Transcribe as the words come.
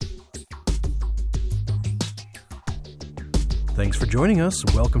Thanks for joining us.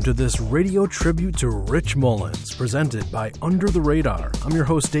 Welcome to this radio tribute to Rich Mullins, presented by Under the Radar. I'm your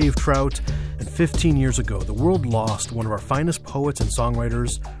host, Dave Trout, and 15 years ago, the world lost one of our finest poets and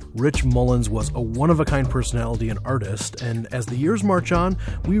songwriters. Rich Mullins was a one-of-a-kind personality and artist, and as the years march on,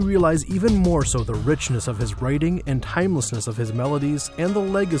 we realize even more so the richness of his writing and timelessness of his melodies and the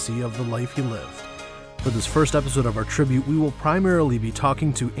legacy of the life he lived. For this first episode of our tribute, we will primarily be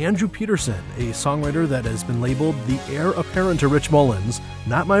talking to Andrew Peterson, a songwriter that has been labeled the heir apparent to Rich Mullins.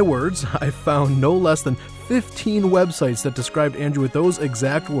 Not my words. I found no less than 15 websites that described Andrew with those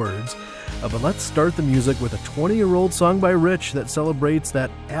exact words. But let's start the music with a 20-year-old song by Rich that celebrates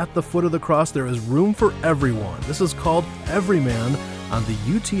that at the foot of the cross there is room for everyone. This is called Everyman on the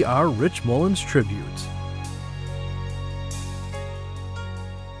UTR Rich Mullins Tribute.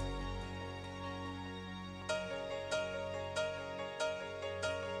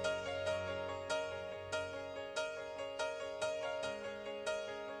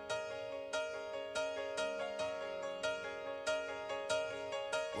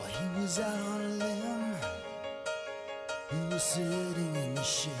 While he was out on a limb, he was sitting in the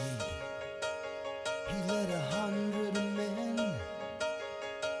shade. He led 100 men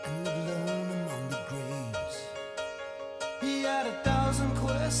and lived alone among the graves. He had 1,000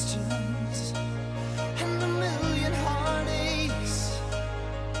 questions and 1,000,000 heartaches.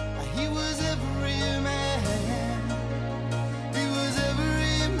 He was every man. He was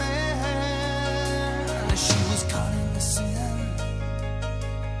every man. She was caught in the sin.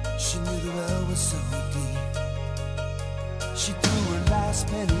 She knew the well was so deep. She threw her last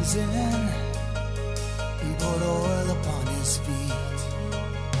pennies in and poured oil upon his feet.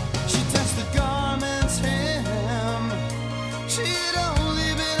 She touched the garment's hem. She had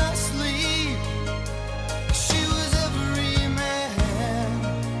only been asleep. She was every man.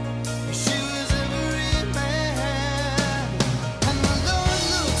 She was every man. And the Lord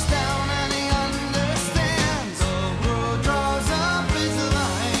looks down and he understands. The road draws up his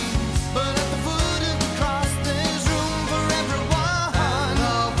line. But at the foot of the cross there's room for everyone. And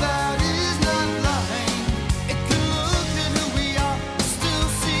all that is not lying. It can look at who we are.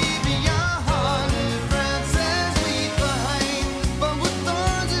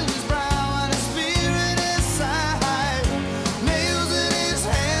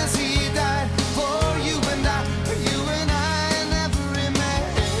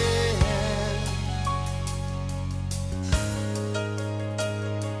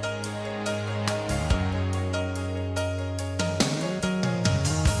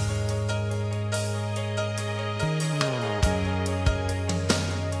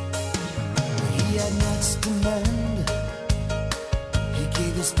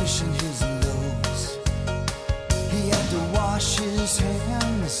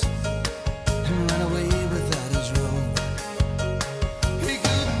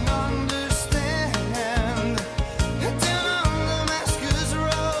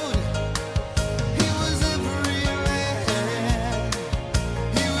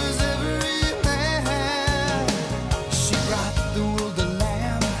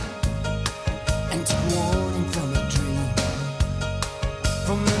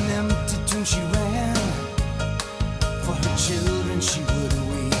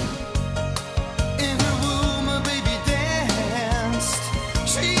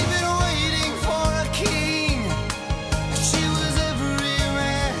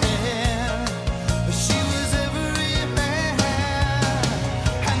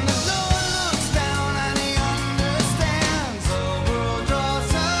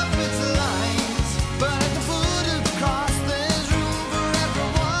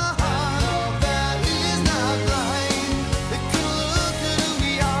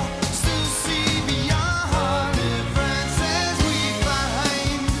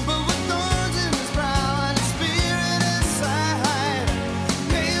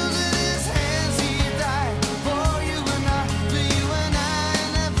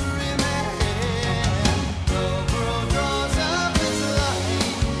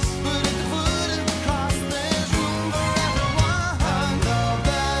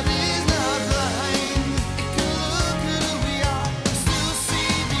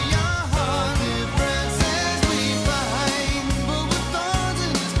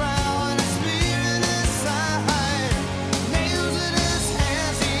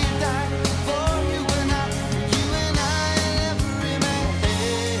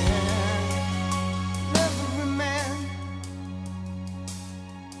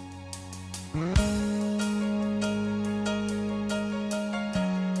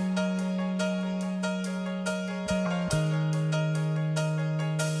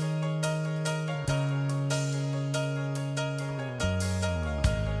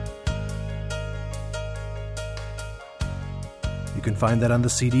 You can find that on the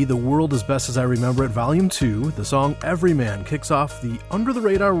CD The World as Best as I Remember It, Volume 2. The song Every Man kicks off the Under the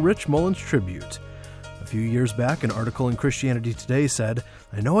Radar Rich Mullins tribute. A few years back, an article in Christianity Today said,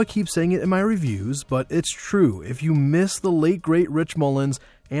 "I know I keep saying it in my reviews, but it's true. If you miss the late, great Rich Mullins,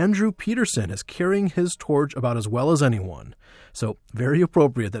 Andrew Peterson is carrying his torch about as well as anyone." So, very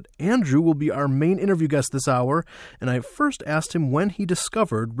appropriate that Andrew will be our main interview guest this hour, and I first asked him when he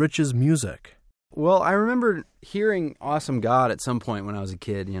discovered Rich's music. Well, I remember hearing Awesome God at some point when I was a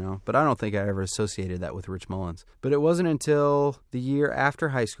kid, but I don't think I ever associated that with Rich Mullins. But it wasn't until the year after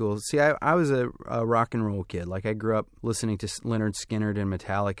high school. See, I was a rock and roll kid. Like, I grew up listening to Lynyrd Skynyrd and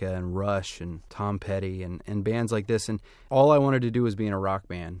Metallica and Rush and Tom Petty and bands like this, and all I wanted to do was be in a rock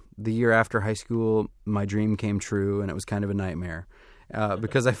band. The year after high school, my dream came true, and it was kind of a nightmare.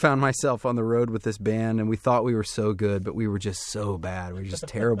 Because I found myself on the road with this band, and we thought we were so good, but we were just so bad. We were just a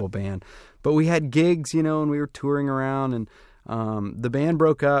terrible band. But we had gigs, and we were touring around, and the band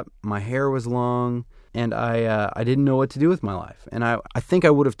broke up. My hair was long, and I didn't know what to do with my life. And I think I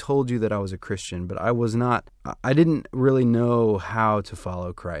would have told you that I was a Christian, but I was not. I didn't really know how to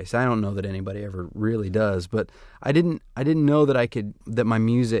follow Christ. I don't know that anybody ever really does, but I didn't know that my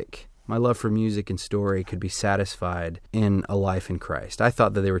music, my love for music and story, could be satisfied in a life in Christ. I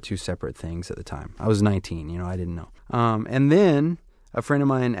thought that they were two separate things at the time. I was 19, I didn't know. And then a friend of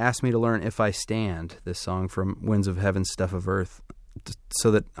mine asked me to learn If I Stand, this song from Winds of Heaven, Stuff of Earth,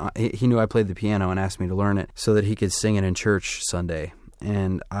 so that he knew I played the piano and asked me to learn it so that he could sing it in church Sunday.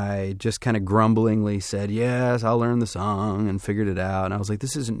 And I just kind of grumblingly said, yes, I'll learn the song, and figured it out. And I was like,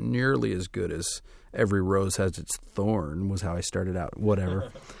 this isn't nearly as good as Every Rose Has Its Thorn, was how I started out.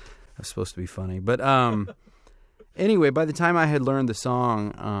 Whatever. I was supposed to be funny. But anyway, by the time I had learned the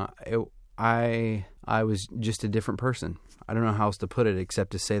song, I was just a different person. I don't know how else to put it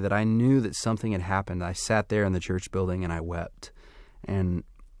except to say that I knew that something had happened. I sat there in the church building and I wept. And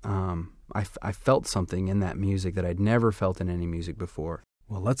I felt something in that music that I'd never felt in any music before.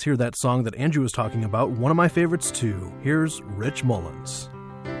 Well, let's hear that song that Andrew was talking about, one of my favorites too. Here's Rich Mullins.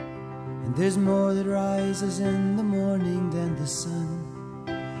 And there's more that rises in the morning than the sun,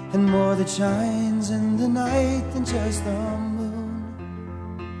 and more that shines in the night than just the moon.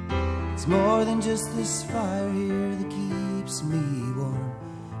 It's more than just this fire here that keeps me warm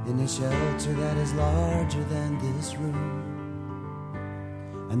in a shelter that is larger than this room.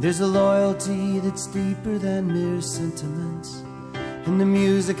 And there's a loyalty that's deeper than mere sentiments, and the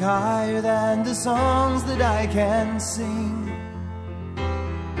music higher than the songs that I can sing.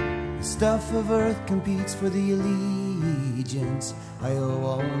 The stuff of earth competes for the allegiance I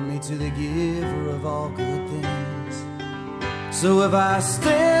owe only to the giver of all good things. So if I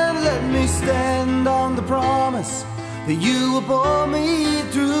stand, let me stand on the promise that you will pull me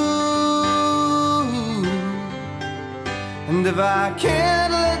through. And if I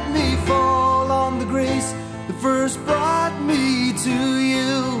can't, let me fall on the grace that first brought me to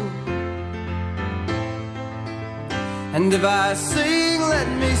you. And if I sing, let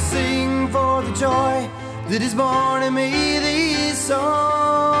me sing for the joy that is born in me these songs.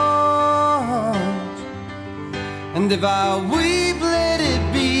 And if I weep, let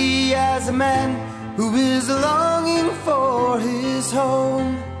it be as a man who is longing for his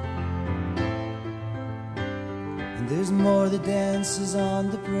home. And there's more that dances on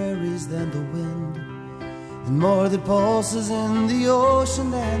the prairies than the wind, and more that pulses in the ocean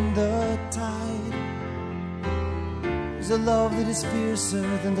than the tide. There's a love that is fiercer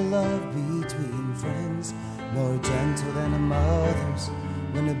than the love between friends, more gentle than a mother's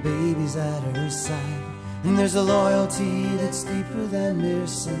when a baby's at her side. And there's a loyalty that's deeper than mere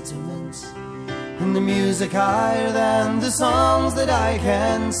sentiments, and the music higher than the songs that I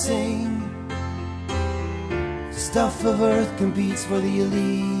can sing. The stuff of earth competes for the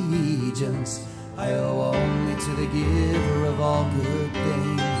allegiance I owe only to the giver of all good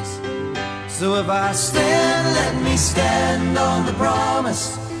things. So if I stand, let me stand on the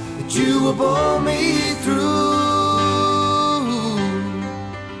promise that you will pull me through.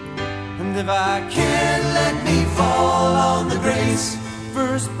 And if I can't, let me fall on the grace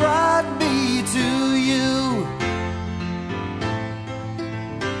first brought me to you.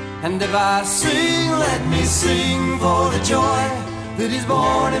 And if I sing, let me sing for the joy that is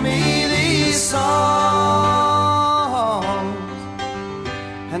born in me these songs.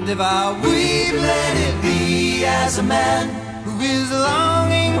 And if I weep, let it be as a man who is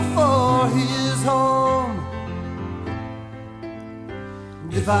longing for his home.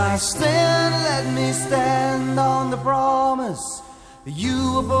 And if I stand, let me stand on the promise that you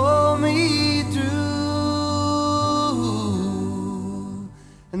will pull me through.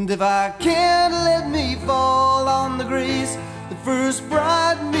 And if I can't, let me fall on the grace that first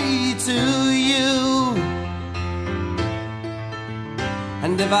brought me to you.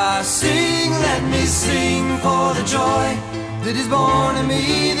 And if I sing, let me sing for the joy that is born in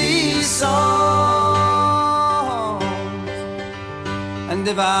me these songs. And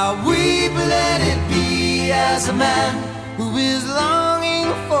if I weep, let it be as a man who is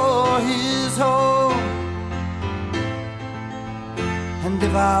longing for his home. And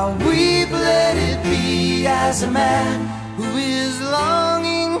if I weep, let it be as a man who is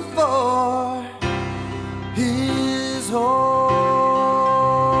longing for his home.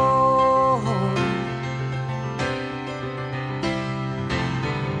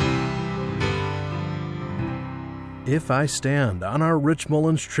 If I Stand, on our Rich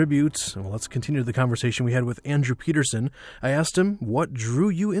Mullins tribute. Well, let's continue the conversation we had with Andrew Peterson. I asked him what drew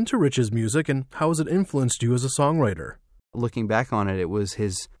you into Rich's music and how has it influenced you as a songwriter? Looking back on it, it was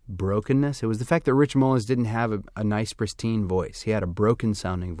his brokenness. It was the fact that Rich Mullins didn't have a nice, pristine voice. He had a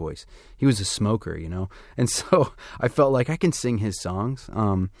broken-sounding voice. He was a smoker, you know? And so I felt like I can sing his songs.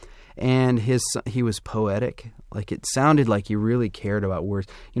 And he was poetic. Like, it sounded like he really cared about words.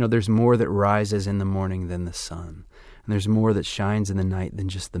 You know, there's more that rises in the morning than the sun. And there's more that shines in the night than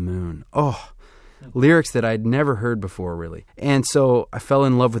just the moon. Oh, lyrics that I'd never heard before, really. And so I fell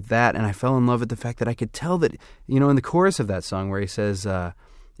in love with that, and I fell in love with the fact that I could tell that, you know, in the chorus of that song where he says,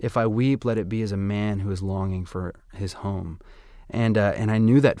 if I weep, let it be as a man who is longing for his home. And I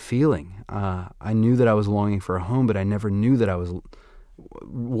knew that feeling. I knew that I was longing for a home, but I never knew that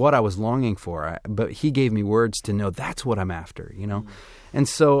what I was longing for. But he gave me words to know that's what I'm after, you know? And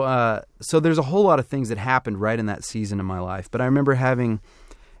so there's a whole lot of things that happened right in that season of my life. But I remember having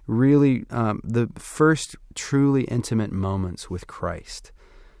really the first truly intimate moments with Christ,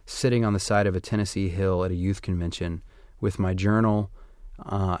 sitting on the side of a Tennessee hill at a youth convention with my journal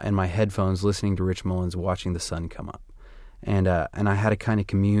and my headphones, listening to Rich Mullins, watching the sun come up. And I had a kind of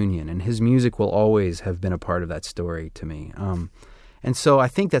communion, and his music will always have been a part of that story to me. And so I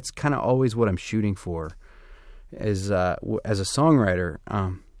think that's kind of always what I'm shooting for as a songwriter.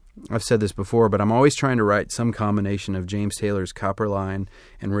 I've said this before, but I'm always trying to write some combination of James Taylor's Copperline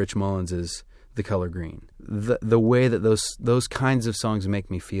and Rich Mullins's The Color Green. The way that those kinds of songs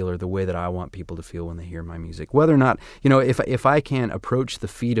make me feel are the way that I want people to feel when they hear my music. Whether or not, you know, if I can approach the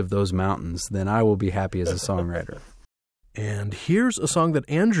feet of those mountains, then I will be happy as a songwriter. And here's a song that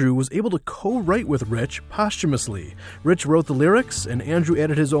Andrew was able to co-write with Rich posthumously. Rich wrote the lyrics, and Andrew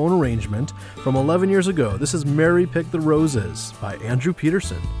added his own arrangement from 11 years ago. This is Mary Picked the Roses by Andrew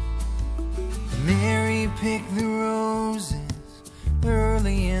Peterson. Mary picked the roses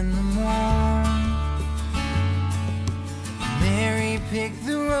early in the morn. Mary picked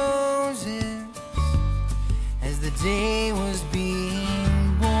the roses as the day was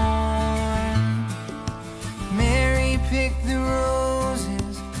being born. Mary picked the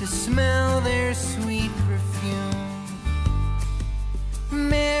roses to smell their sweet perfume.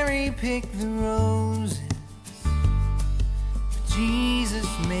 Mary picked the roses, but Jesus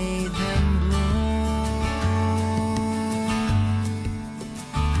made them bloom.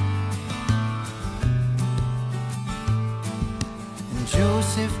 And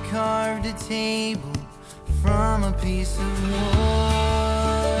Joseph carved a table from a piece of wood.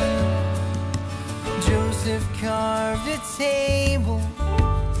 Joseph carved a table,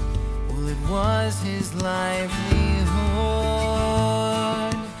 well, it was his livelihood.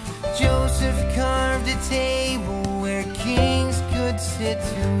 Joseph carved a table where kings could sit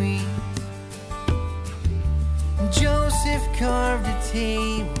to eat. Joseph carved a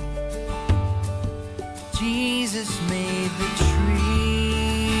table, Jesus made the tree.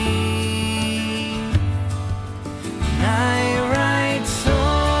 And I write songs,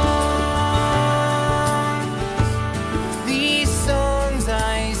 these songs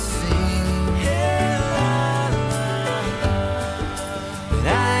I sing, but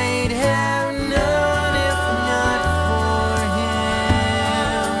I'd have none if not for him.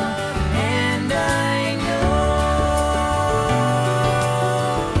 And I know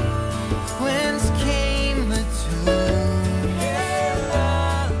whence came the tune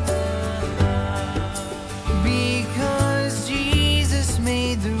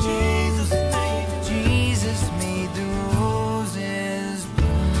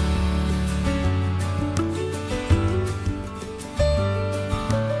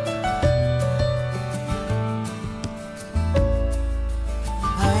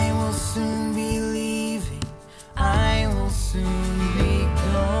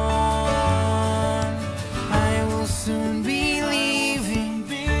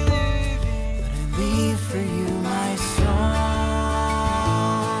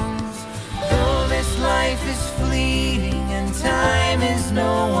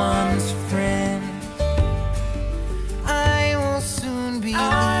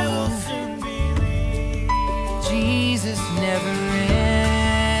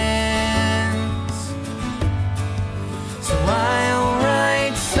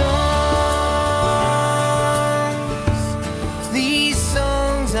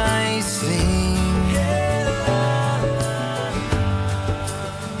these things,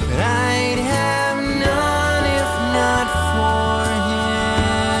 but I'd have none if not for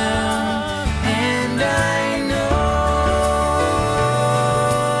him. And I know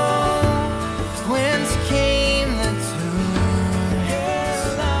whence came the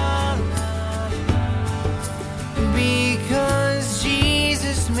tune, because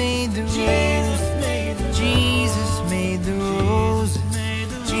Jesus made the rose. Jesus made the rose.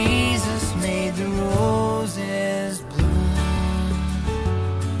 Jesus made the roses bloom.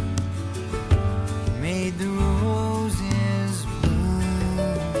 Made the roses bloom.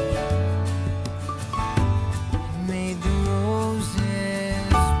 Made the roses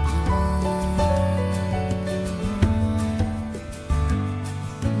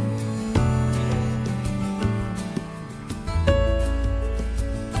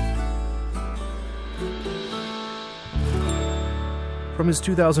From his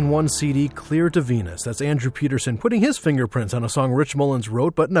 2001 CD, Clear to Venus, that's Andrew Peterson putting his fingerprints on a song Rich Mullins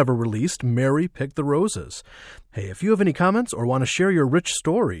wrote but never released, Mary Picked the Roses. Hey, if you have any comments or want to share your rich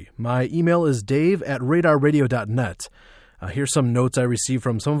story, my email is dave@radarradio.net. Here's some notes I received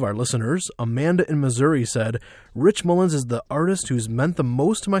from some of our listeners. Amanda in Missouri said, Rich Mullins is the artist who's meant the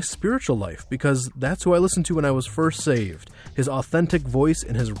most to my spiritual life because that's who I listened to when I was first saved. His authentic voice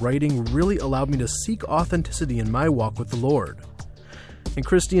and his writing really allowed me to seek authenticity in my walk with the Lord. And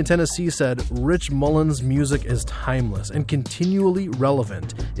Christy in Tennessee said, Rich Mullins' music is timeless and continually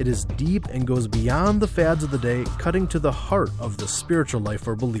relevant. It is deep and goes beyond the fads of the day, cutting to the heart of the spiritual life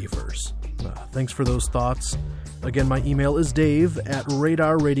for believers. Thanks for those thoughts. Again, my email is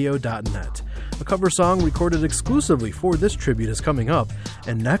dave@radarradio.net. A cover song recorded exclusively for this tribute is coming up,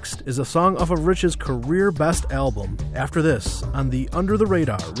 and next is a song off of Rich's career best album. After this, on the Under the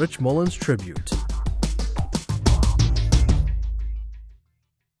Radar Rich Mullins tribute.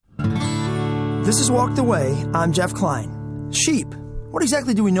 This is Walk the Way. I'm Jeff Klein. Sheep. What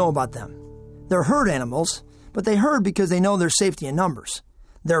exactly do we know about them? They're herd animals, but they herd because they know there's safety in numbers.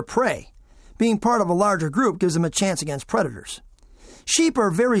 They're prey. Being part of a larger group gives them a chance against predators. Sheep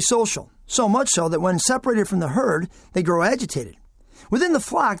are very social, so much so that when separated from the herd, they grow agitated. Within the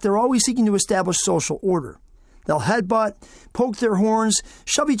flock, they're always seeking to establish social order. They'll headbutt, poke their horns,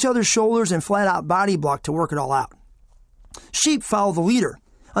 shove each other's shoulders, and flat-out body block to work it all out. Sheep follow the leader.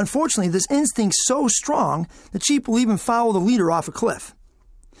 Unfortunately, this instinct's so strong that sheep will even follow the leader off a cliff.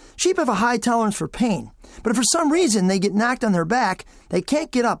 Sheep have a high tolerance for pain, but if for some reason they get knocked on their back, they can't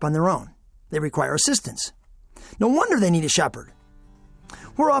get up on their own. They require assistance. No wonder they need a shepherd.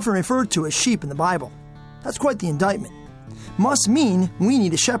 We're often referred to as sheep in the Bible. That's quite the indictment. Must mean we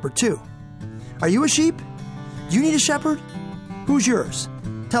need a shepherd too. Are you a sheep? Do you need a shepherd? Who's yours?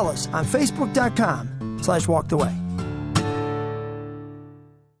 Tell us on Facebook.com/WalkTheWay.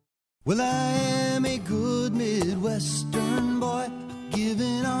 Well, I am a good Midwestern boy,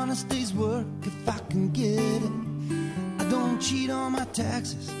 giving honest day's work if I can get it. I don't cheat on my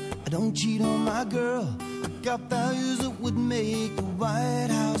taxes, I don't cheat on my girl. I got values that would make the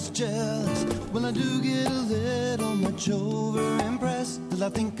White House jealous. When I do get a little much over impressed, till I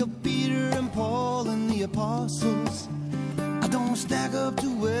think of Peter and Paul and the apostles. I don't stack up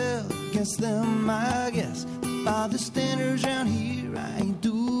too well against them, I guess. By the standards around here, I ain't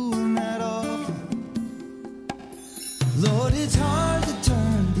doing that often. Lord, it's hard to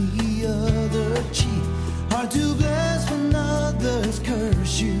turn the other cheek, hard to bless when others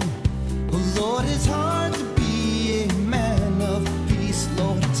curse you. Oh, Lord, it's hard to be a man of peace.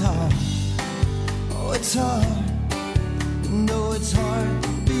 Lord, it's hard. Oh, it's hard. No, it's hard to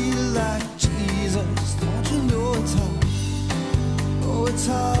be like Jesus. Don't you know it's hard? Oh, it's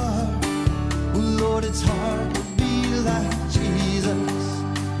hard. Oh, Lord, it's hard to be like Jesus.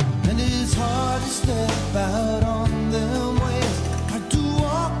 And it's hard to step out on them ways, hard to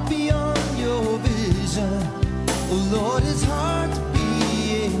walk beyond your vision. Oh, Lord, it's hard to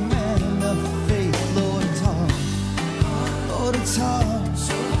be a man of faith. Lord, it's hard. Lord, it's hard.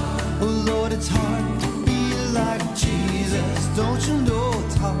 Oh, Lord, it's hard to be like Jesus. Don't you know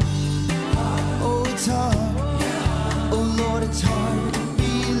it's hard? Oh, it's hard. Oh, Lord, it's hard to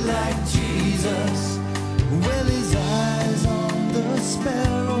be like Jesus. Well, his eyes on the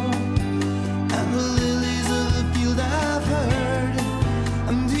sparrow and the lilies of the field I've heard.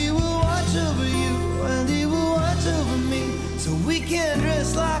 And he will watch over you and he will watch over me, so we can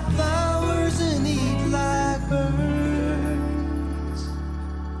dress like flowers and eat like birds.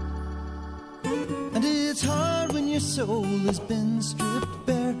 And it's hard when your soul has been stripped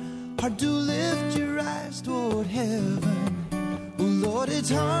bare, hard to lift your eyes toward heaven. Oh, Lord,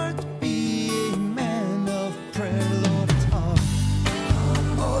 it's hard to be a man of prayer. Lord, it's hard.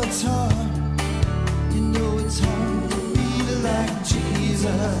 Oh, it's hard. You know it's hard to be like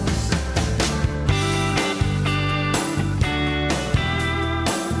Jesus.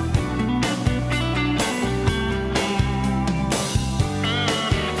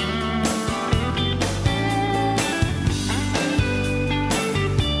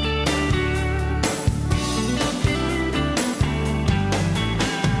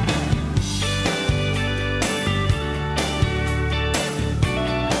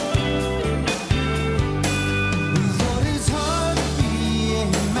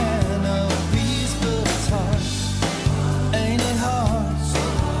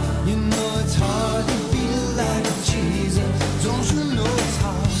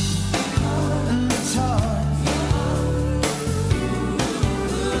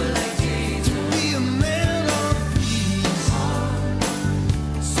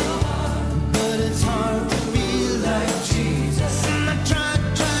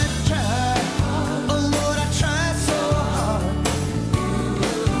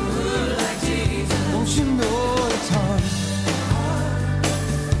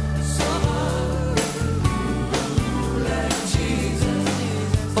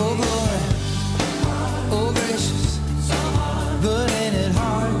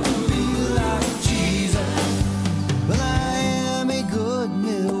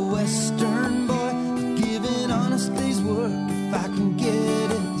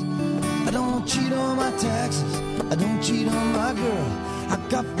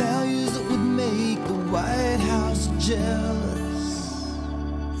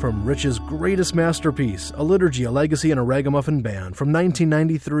 From Rich's greatest masterpiece, a liturgy, a legacy, and a ragamuffin band from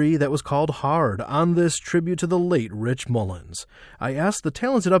 1993 that was called Hard, on this tribute to the late Rich Mullins. I asked the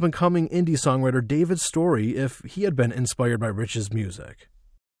talented up-and-coming indie songwriter David Story if he had been inspired by Rich's music.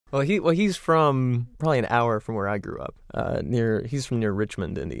 Well, he's from probably an hour from where I grew up. He's from near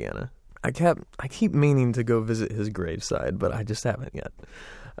Richmond, Indiana. I keep meaning to go visit his graveside, but I just haven't yet.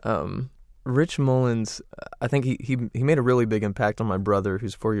 Rich Mullins, I think he made a really big impact on my brother,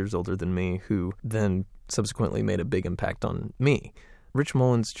 who's 4 years older than me, who then subsequently made a big impact on me. Rich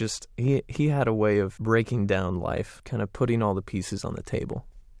Mullins he had a way of breaking down life, kind of putting all the pieces on the table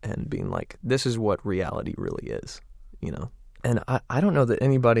and being like, this is what reality really is, you know? And I don't know that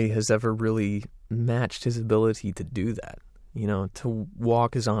anybody has ever really matched his ability to do that, you know, to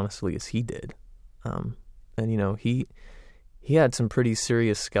walk as honestly as he did. And, you know, he had some pretty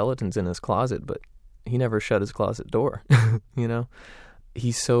serious skeletons in his closet, but he never shut his closet door, you know?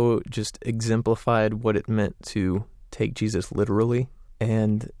 He so just exemplified what it meant to take Jesus literally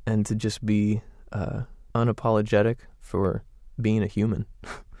and to just be unapologetic for being a human.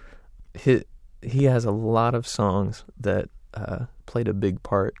 He has a lot of songs that played a big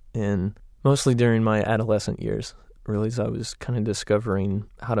part in, mostly during my adolescent years, really, as I was kind of discovering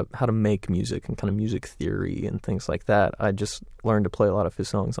how to make music and kind of music theory and things like that. I just learned to play a lot of his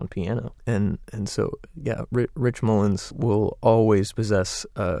songs on piano. And so, yeah, Rich Mullins will always possess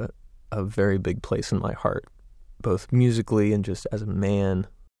a very big place in my heart, both musically and just as a man.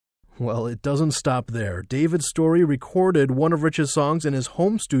 Well, it doesn't stop there. David Story recorded one of Rich's songs in his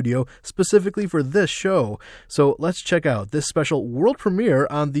home studio specifically for this show. So let's check out this special world premiere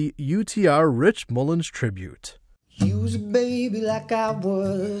on the UTR Rich Mullins tribute. He was a baby like I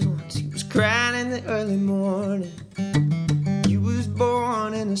was once. He was crying in the early morning. He was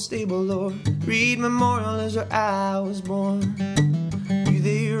born in a stable, Lord. Read memorial as where I was born. You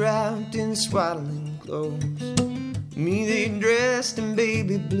they wrapped in swaddling clothes. Me they dressed in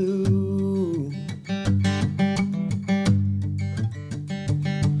baby blue.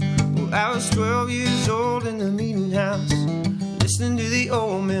 Well, I was 12 years old in the meeting house, listening to the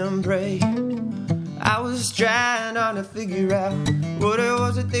old men pray. I was trying to figure out what it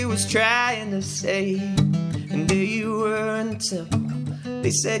was that they was trying to say. And there you were in the temple. They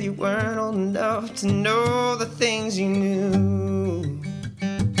said you weren't old enough to know the things you knew.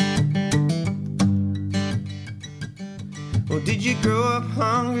 Well, did you grow up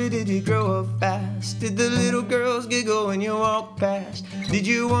hungry? Did you grow up fast? Did the little girls giggle when you walked past? Did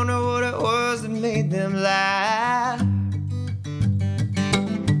you wonder what it was that made them laugh?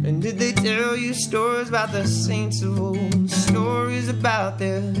 And did they tell you stories about the saints of old? Stories about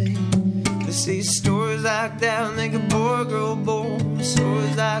their day? They say stories like that make a boy grow bold.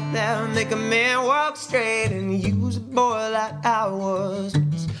 Stories like that make a man walk straight. And you was a boy like I was.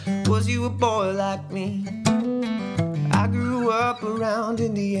 Was you a boy like me? I grew up around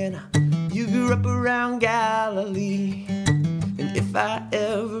Indiana. You grew up around Galilee. And if I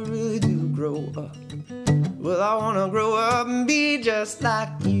ever really do grow up, well, I wanna grow up and be just like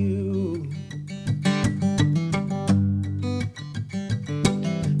you.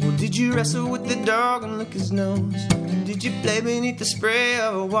 Did you wrestle with the dog and lick his nose? Did you play beneath the spray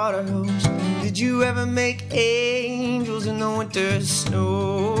of a water hose? Did you ever make angels in the winter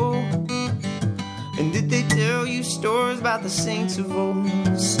snow? And did they tell you stories about the saints of old?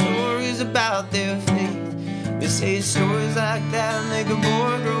 Stories about their faith? They say stories like that make a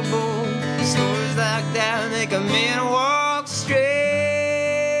boy grow bold. Stories like that make a man walk straight.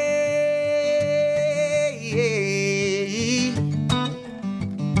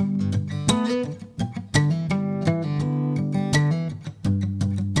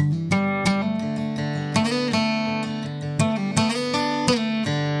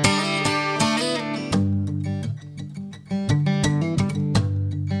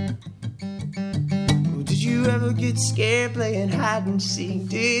 Get scared playing hide and seek?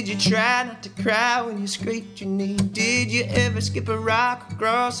 Did you try not to cry when you scraped your knee? Did you ever skip a rock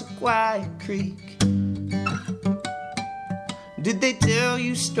across a quiet creek? Did they tell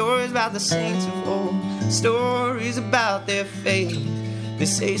you stories about the saints of old? Stories about their faith? They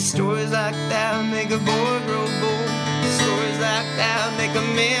say stories like that make a boy grow bold. Stories like that make a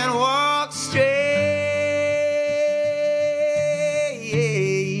man walk straight.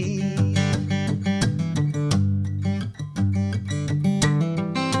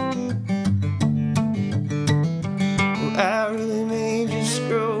 I really may just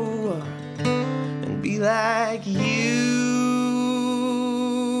grow up and be like you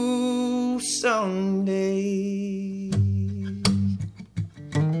someday.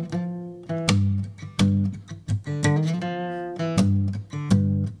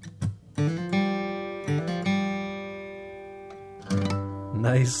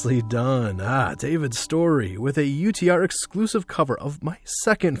 Nicely done. David Story with a UTR exclusive cover of my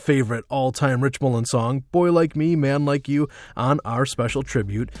second favorite all-time Rich Mullins song, Boy Like Me, Man Like You, on our special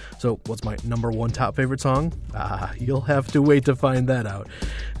tribute. So what's my number one top favorite song? You'll have to wait to find that out.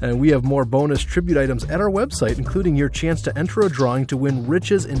 And we have more bonus tribute items at our website, including your chance to enter a drawing to win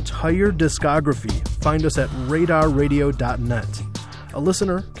Rich's entire discography. Find us at radarradio.net. A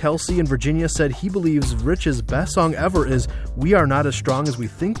listener, Kelsey in Virginia, said he believes Rich's best song ever is We Are Not As Strong As We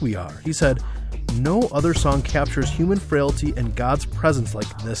Think We Are. He said, no other song captures human frailty and God's presence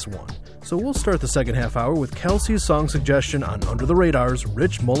like this one. So we'll start the second half hour with Kelsey's song suggestion on Under the Radar's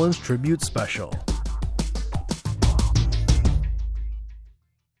Rich Mullins Tribute Special.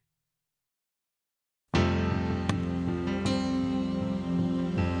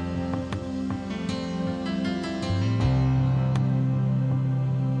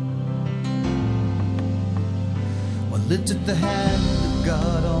 It took the hand of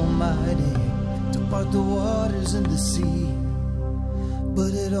God Almighty to part the waters and the sea.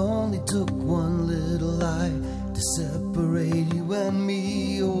 But it only took one little lie to separate you and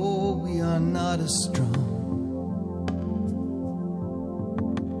me. Oh, we are not as strong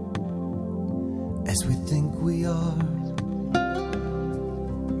as we think we are.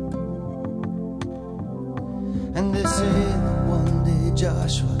 And they say that one day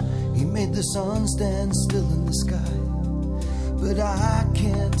Joshua, he made the sun stand still in the sky. But I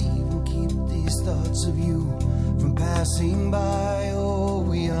can't even keep these thoughts of you from passing by. Oh,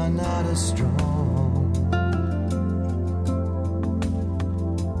 we are not as strong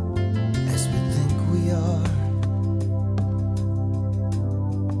as we think we are.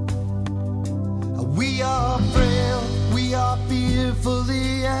 We are frail, we are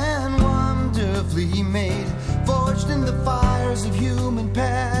fearfully and wonderfully made, forged in the fires of human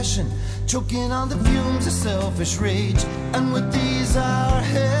passion, choking on the fumes of selfish rage. And with these our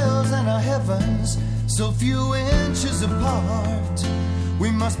hells and our heavens so few inches apart,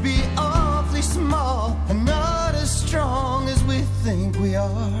 we must be awfully small and not as strong as we think we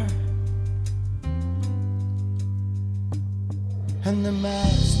are. And the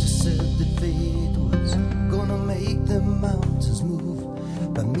master said that faith was gonna make the mountains move.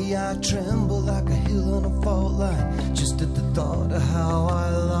 By me I tremble like a hill on a fault line, just at the thought of how I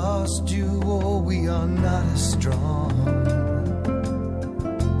lost you. Oh, we are not as strong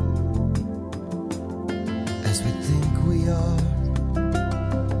as we think we are.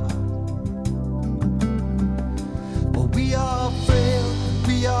 Well, we are frail,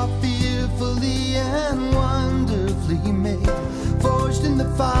 we are fearfully and wonderfully made, forged in the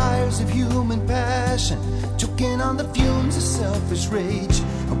fires of human passion, choking on the fumes of selfish rage.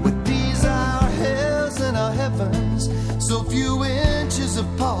 And with these our hells and our heavens so few inches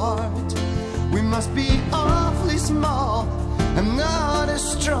apart, we must be awfully small and not as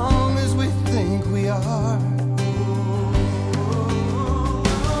strong as we think we are.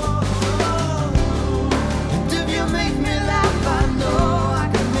 And if you make me laugh, I know I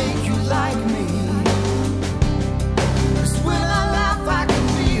can make you like me. 'Cause when I laugh, I can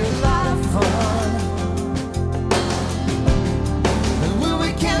realize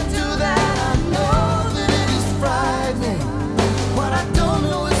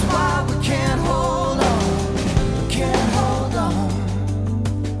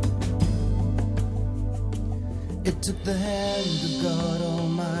It took the hand of God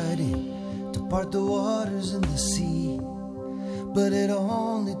Almighty to part the waters and the sea, but it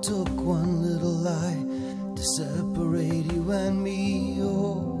only took one little lie to separate you and me.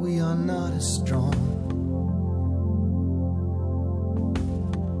 Oh, we are not as strong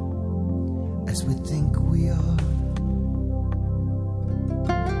as we think we are.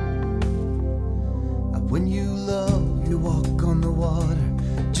 When you love, you walk on the water.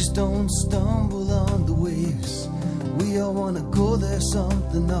 Just don't stumble on the waves. We all wanna go there,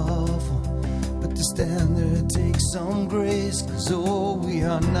 something awful, but to stand there it takes some grace. 'Cause oh, we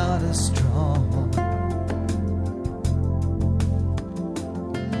are not as strong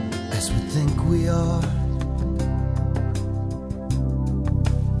as we think we are.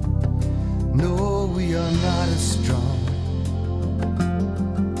 No, we are not as strong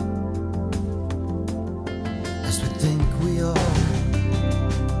as we think we are.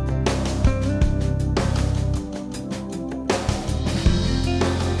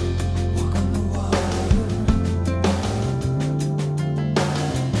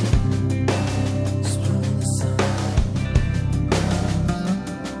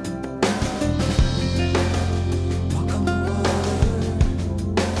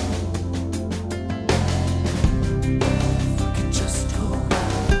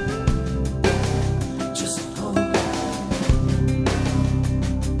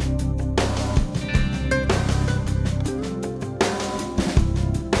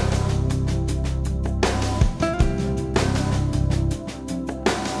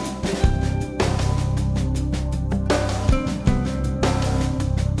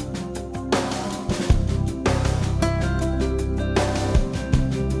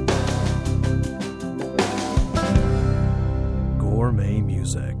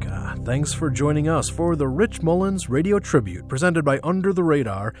 Thanks for joining us for the Rich Mullins Radio Tribute, presented by Under the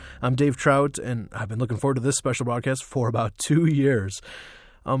Radar. I'm Dave Trout, and I've been looking forward to this special broadcast for about 2 years.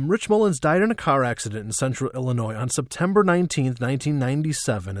 Rich Mullins died in a car accident in central Illinois on September 19th,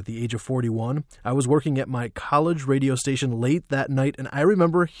 1997, at the age of 41. I was working at my college radio station late that night, and I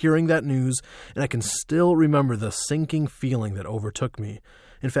remember hearing that news, and I can still remember the sinking feeling that overtook me.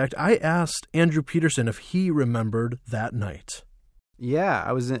 In fact, I asked Andrew Peterson if he remembered that night.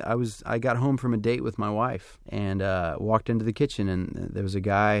 Yeah, I got home from a date with my wife and walked into the kitchen, and there was a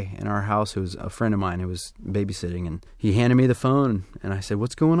guy in our house who was a friend of mine who was babysitting, and he handed me the phone, and I said,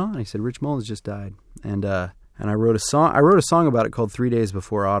 "What's going on?" He said, "Rich Mullins just died." And I wrote a song. I wrote a song about it called 3 Days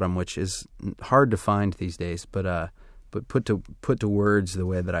Before Autumn, which is hard to find these days, but put to words the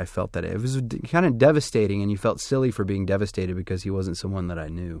way that I felt that it was kind of devastating, and you felt silly for being devastated because he wasn't someone that I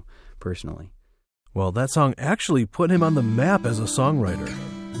knew personally. Well, that song actually put him on the map as a songwriter.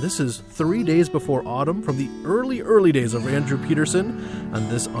 This is 3 Days Before Autumn from the early days of Andrew Peterson on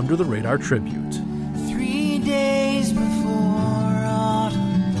this Under the Radar tribute. 3 days before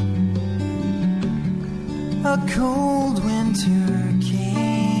autumn, a cold winter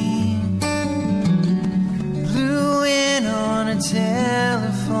came, blew in on a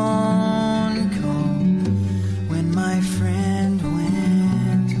telephone call when my friend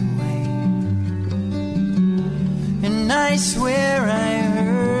went away. And I swear I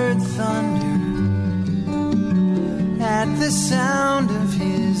heard thunder at the sound of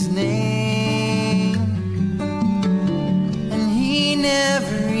his name, and he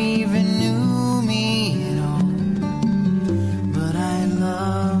never even knew me at all, but I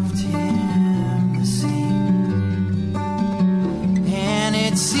loved him the same. And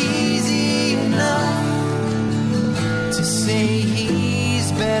it's easy enough to say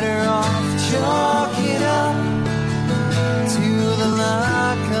he's better off. Chalk it up to the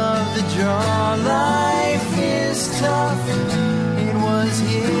luck of the draw. Life is tough. It was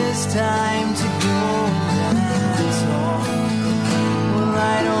his time to go, that's all. Well,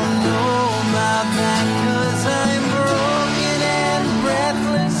 I don't know about that, 'cause I'm broken and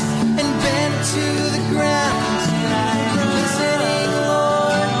breathless and bent to the ground. And I'm listening,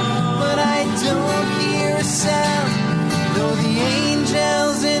 Lord, but I don't hear a sound, though the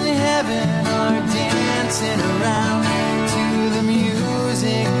angels in heaven are dancing around to the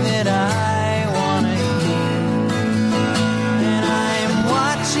music that I want to hear. And I'm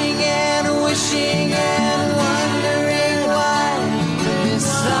watching and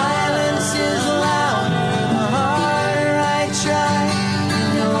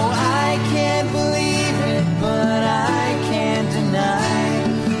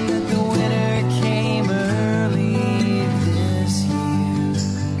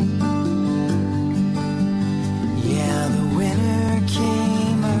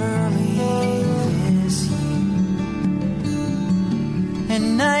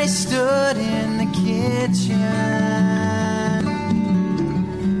stood in the kitchen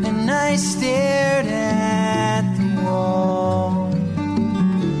and I stared at the wall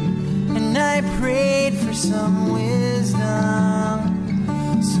and I prayed for some wisdom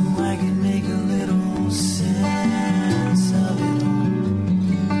so I could make a little sense of it all.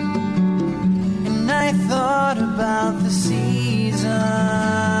 And I thought about the seasons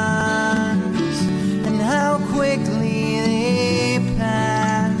and how quickly they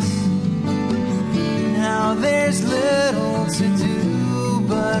pass, and how there's little to do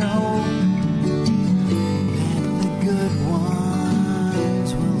but hope that the good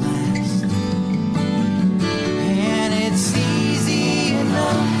ones will last. And it's easy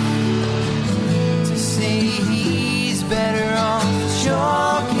enough to say he's better off,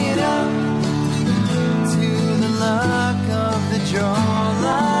 chalk it up to the luck of the draw.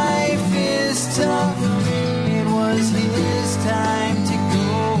 Life is tough, it was his time to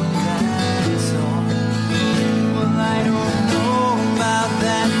go, and that's all. Well, I don't know about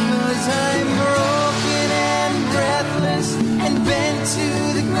that, 'cause I'm broken and breathless and bent to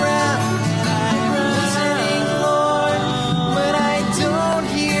the ground, and I'm listening, Lord, but I don't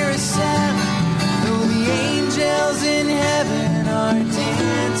hear a sound, though the angels in heaven are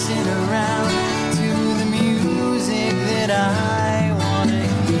dancing around to the music that I want to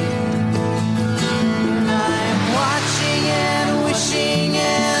hear. And I'm watching and wishing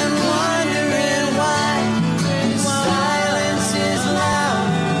and wondering why the silence is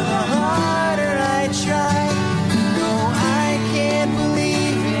louder the harder I try. No, I can't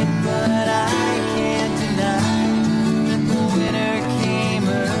believe it, but I can't deny that the winter came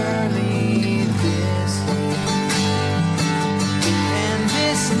early this year. And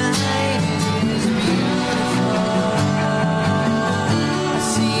this night is beautiful. I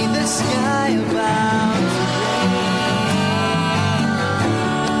see the sky about to rain,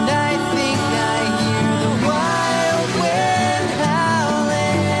 and I think I hear the wild wind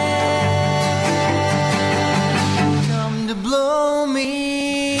howling, come to blow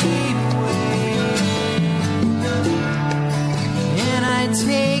me away. And I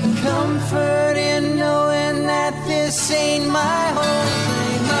take comfort in knowing that this ain't my home.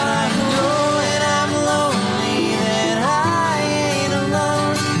 I know when I'm lonely that I ain't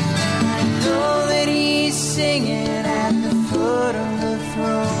alone. I know that he's singing at the foot of the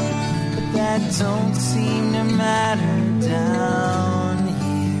throne, but that don't seem to matter down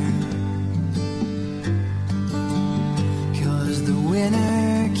here, 'cause the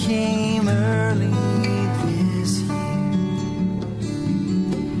winter came early this year,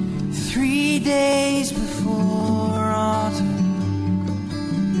 3 days before autumn.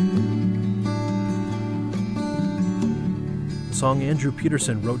 The song Andrew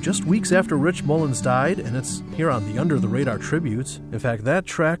Peterson wrote just weeks after Rich Mullins died, and it's here on the Under the Radar Tributes. In fact, that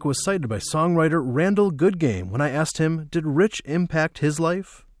track was cited by songwriter Randall Goodgame when I asked him, did Rich impact his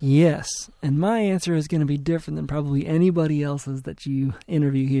life? Yes, and my answer is going to be different than probably anybody else's that you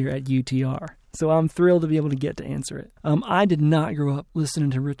interview here at UTR. So I'm thrilled to be able to get to answer it. I did not grow up listening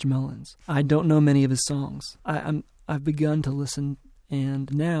to Rich Mullins. I don't know many of his songs. I've begun to listen,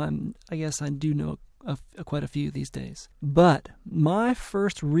 and now I guess I do know quite a few these days. But my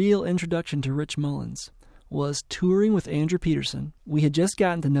first real introduction to Rich Mullins was touring with Andrew Peterson. We had just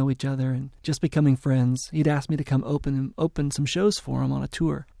gotten to know each other and just becoming friends. He'd asked me to come open some shows for him on a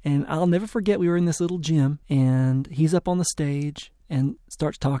tour. And I'll never forget, we were in this little gym, and he's up on the stage and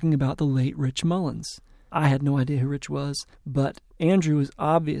starts talking about the late Rich Mullins. I had no idea who Rich was, but Andrew was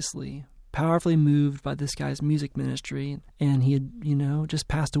obviously powerfully moved by this guy's music ministry, and he had, just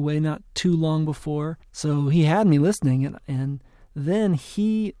passed away not too long before. So he had me listening, and then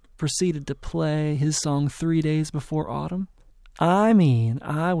he proceeded to play his song 3 Days Before Autumn. I mean,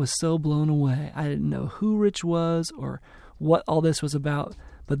 I was so blown away. I didn't know who Rich was or what all this was about,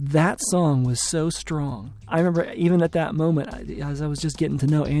 but that song was so strong. I remember even at that moment, as I was just getting to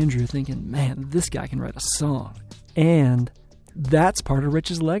know Andrew, thinking, man, this guy can write a song. And that's part of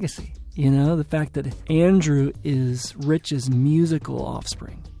Rich's legacy. The fact that Andrew is Rich's musical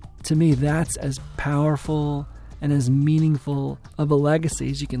offspring. To me, that's as powerful and as meaningful of a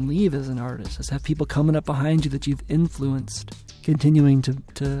legacy as you can leave as an artist, is have people coming up behind you that you've influenced, continuing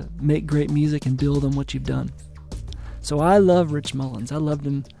to make great music and build on what you've done. So I love Rich Mullins. I loved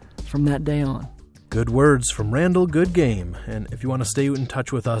him from that day on. Good words from Randall Goodgame. And if you want to stay in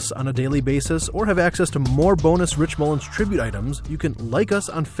touch with us on a daily basis or have access to more bonus Rich Mullins tribute items, you can like us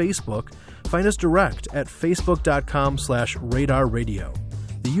on Facebook. Find us direct at facebook.com/radarradio.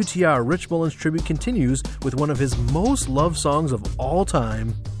 The UTR Rich Mullins tribute continues with one of his most loved songs of all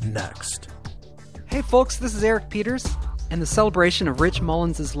time, next. Hey folks, this is Eric Peters. And the celebration of Rich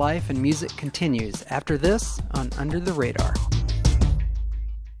Mullins' life and music continues after this on Under the Radar.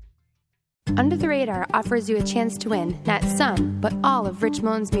 Under the Radar offers you a chance to win not some, but all of Rich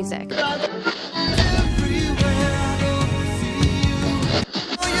Mullins' music.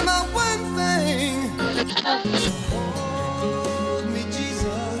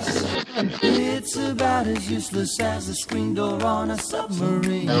 It's about as useless as a screen door on a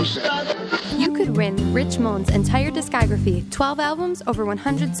submarine. You could win Rich Mullins' entire discography, 12 albums, over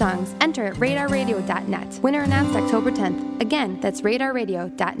 100 songs. Enter at radarradio.net. Winner announced October 10th. Again, that's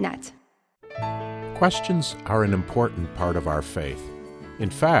radarradio.net. Questions are an important part of our faith. In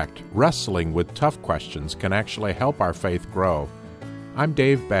fact, wrestling with tough questions can actually help our faith grow. I'm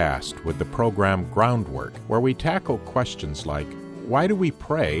Dave Bast with the program Groundwork, where we tackle questions like, why do we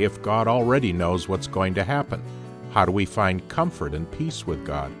pray if God already knows what's going to happen? How do we find comfort and peace with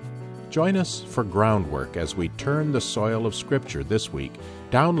God? Join us for Groundwork as we turn the soil of Scripture this week.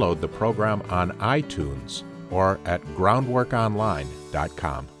 Download the program on iTunes or at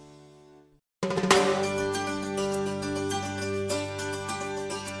groundworkonline.com.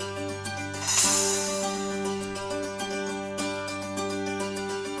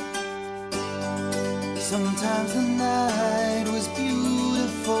 Sometimes the night was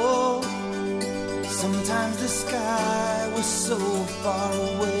beautiful. Sometimes the sky was so far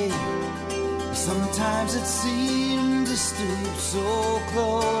away. Sometimes it seemed to stoop so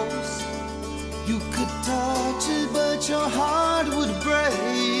close. You could touch it, but your heart would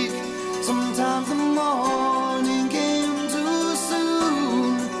break. Sometimes the morning came too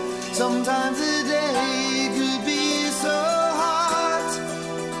soon. Sometimes the day could be so hot.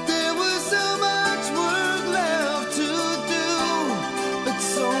 There was so much work left to do, but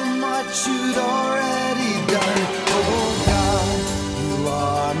so much you'd already done. Oh God, you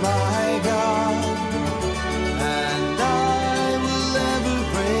are my God, and I will ever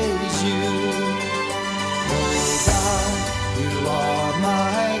praise you. Oh God, you are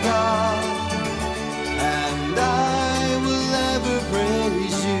my God, and I will ever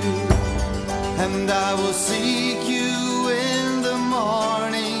praise you. And I will seek you in the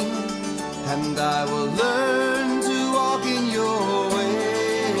morning, and I will learn to walk in your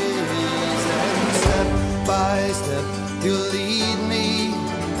ways. And step by step you'll lead me,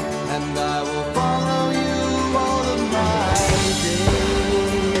 and I will follow you all of my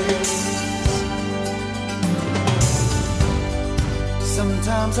days.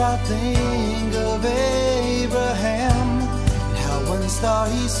 Sometimes I think of Abraham, how one star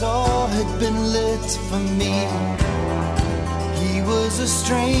he saw had been lit for me. He was a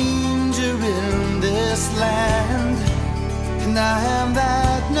stranger in this land, and I am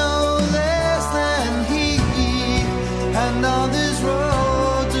that no less than he. And on this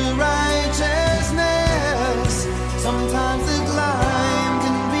road to righteousness, sometimes the climb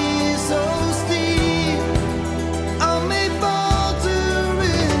can be so steep. I may falter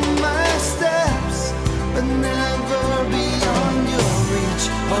in my steps, but never beyond your reach.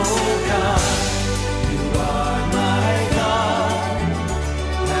 Oh God, you are my God,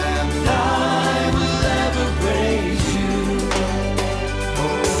 and I will ever praise you.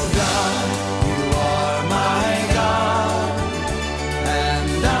 Oh God, you are my God,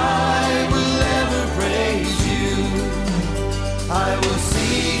 and I will ever praise you. I will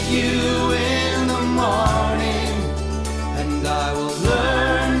seek you in the morning, and I will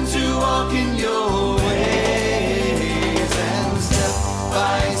learn to walk in your ways. And step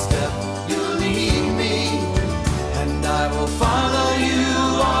by step you'll lead me, and I will follow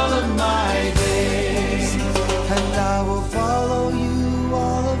you all of my days. And I will follow you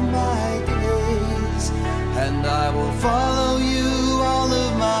all of my days. And I will follow you all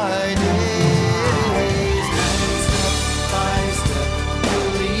of my days. And step by step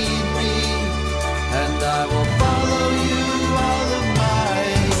you'll lead me,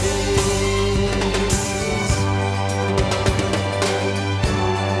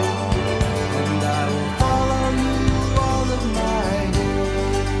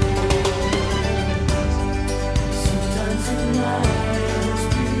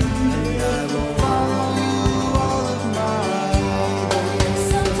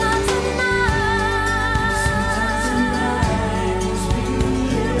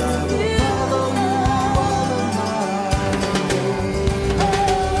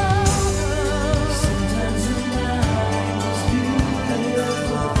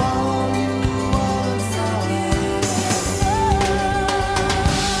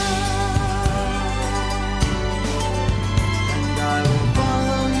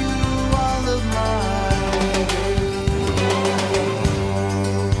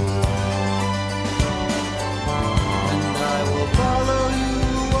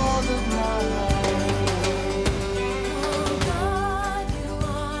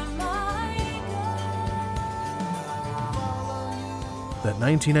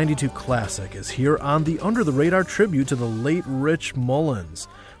 1992 classic is here on the Under the Radar tribute to the late Rich Mullins.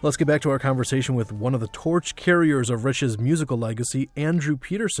 Let's get back to our conversation with one of the torch carriers of Rich's musical legacy, Andrew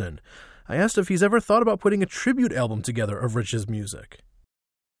Peterson. I asked if he's ever thought about putting a tribute album together of Rich's music.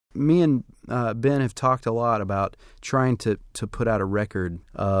 Me and Ben have talked a lot about trying to put out a record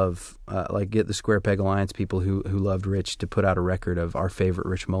of, get the Square Peg Alliance people who loved Rich to put out a record of our favorite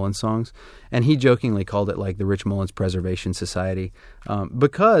Rich Mullins songs. And he jokingly called it like the Rich Mullins Preservation Society.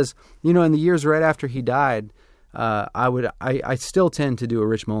 Because, in the years right after he died, I still tend to do a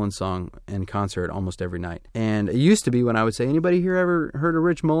Rich Mullins song in concert almost every night. And it used to be when I would say, anybody here ever heard of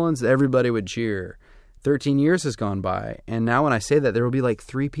Rich Mullins? Everybody would cheer. 13 years has gone by, and now when I say that, there will be like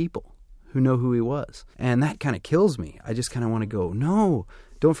 3 people who know who he was. And that kind of kills me. I just kind of want to go, no,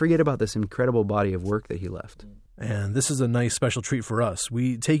 don't forget about this incredible body of work that he left. And this is a nice special treat for us.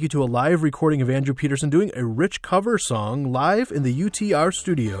 We take you to a live recording of Andrew Peterson doing a Rich cover song live in the UTR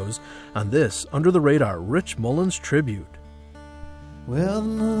studios on this Under the Radar Rich Mullins tribute. Well, the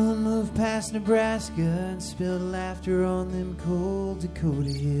moon moved past Nebraska and spilled laughter on them cold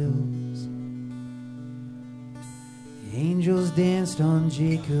Dakota hills. The angels danced on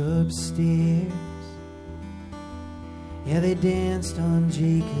Jacob's stairs. Yeah, they danced on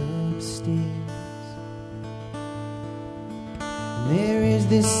Jacob's stairs. And there is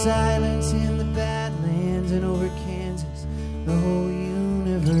this silence in the Badlands, and over Kansas the whole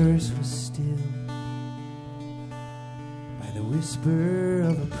universe was still by the whisper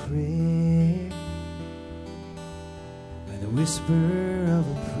of a prayer, by the whisper of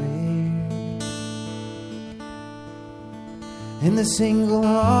a prayer. And the single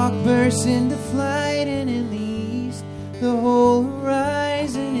hawk bursts into flight, and in the east the whole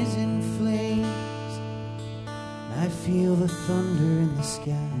horizon is in flames. And I feel the thunder in the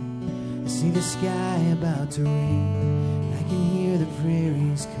sky, I see the sky about to rain, and I can hear the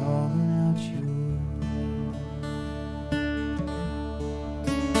prairies calling out your name.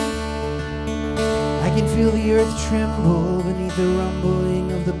 I can feel the earth tremble beneath the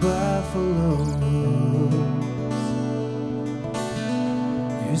rumbling of the buffalo.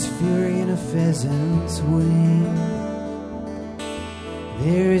 There's fury in a pheasant's wing.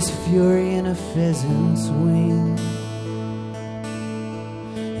 There is fury in a pheasant's wing.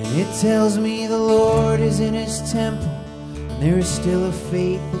 And it tells me the Lord is in his temple, and there is still a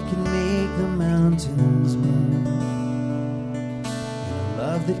faith that can make the mountains move, and a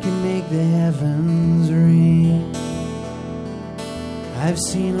love that can make the heavens ring. I've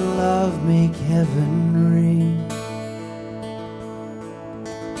seen love make heaven ring.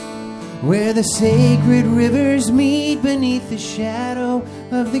 Where the sacred rivers meet beneath the shadow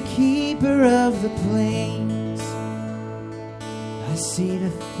of the keeper of the plains. I see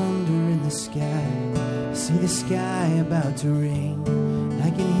the thunder in the sky, I see the sky about to rain, and I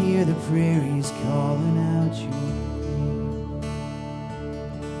can hear the prairies calling out your name.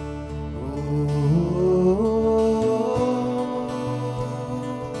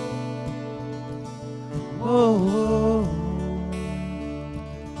 Oh, oh, oh.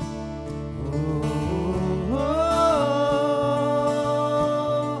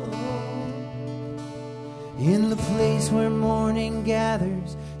 Where morning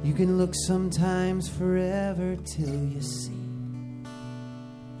gathers, you can look sometimes forever till you see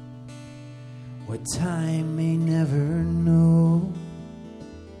what time may never know,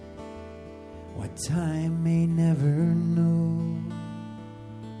 what time may never know.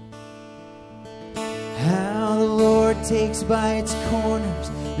 How the Lord takes by its corners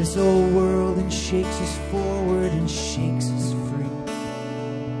this old world and shakes us forward and shakes us free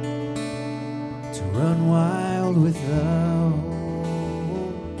to run wild with the hope,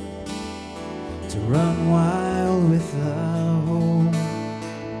 to run wild with the hope.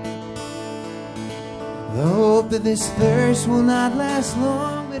 The hope that this thirst will not last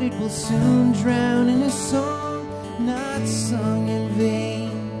long, but it will soon drown in a song not sung in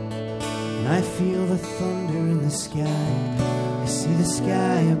vain. And I feel the thunder in the sky, I see the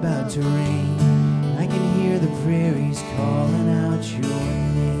sky about to rain, and I can hear the prairies calling out your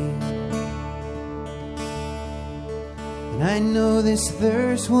name. And I know this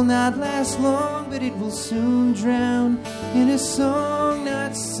thirst will not last long, but it will soon drown in a song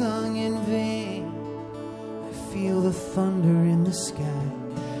not sung in vain. I feel the thunder in the sky,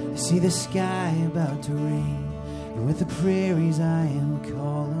 I see the sky about to rain, and with the prairies I am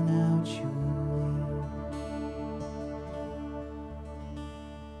calling out your name.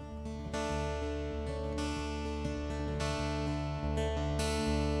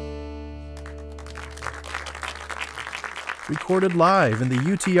 recorded live in the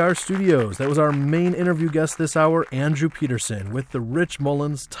UTR studios. That was our main interview guest this hour, Andrew Peterson, with the Rich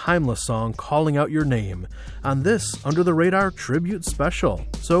Mullins timeless song, Calling Out Your Name, on this Under the Radar tribute special.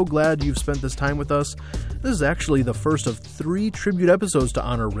 So glad you've spent this time with us. This is actually the first of 3 tribute episodes to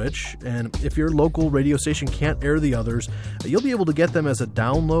honor Rich, and if your local radio station can't air the others, you'll be able to get them as a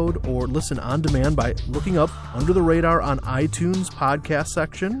download or listen on demand by looking up Under the Radar on iTunes podcast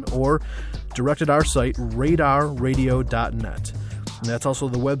section or direct at our site, radarradio.net. And that's also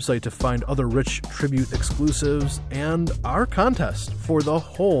the website to find other Rich Tribute exclusives and our contest for the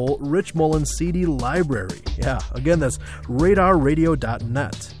whole Rich Mullins CD library. Yeah, again, that's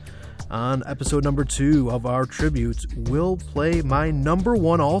radarradio.net. On episode number 2 of our tribute, we'll play my number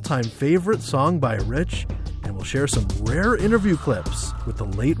 1 all-time favorite song by Rich, and we'll share some rare interview clips with the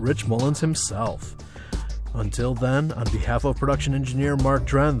late Rich Mullins himself. Until then, on behalf of production engineer Mark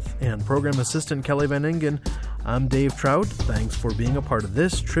Drenth and program assistant Kelly Van Ingen, I'm Dave Trout. Thanks for being a part of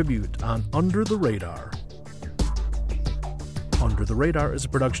this tribute on Under the Radar. Under the Radar is a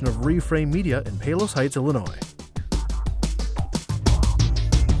production of Reframe Media in Palos Heights, Illinois.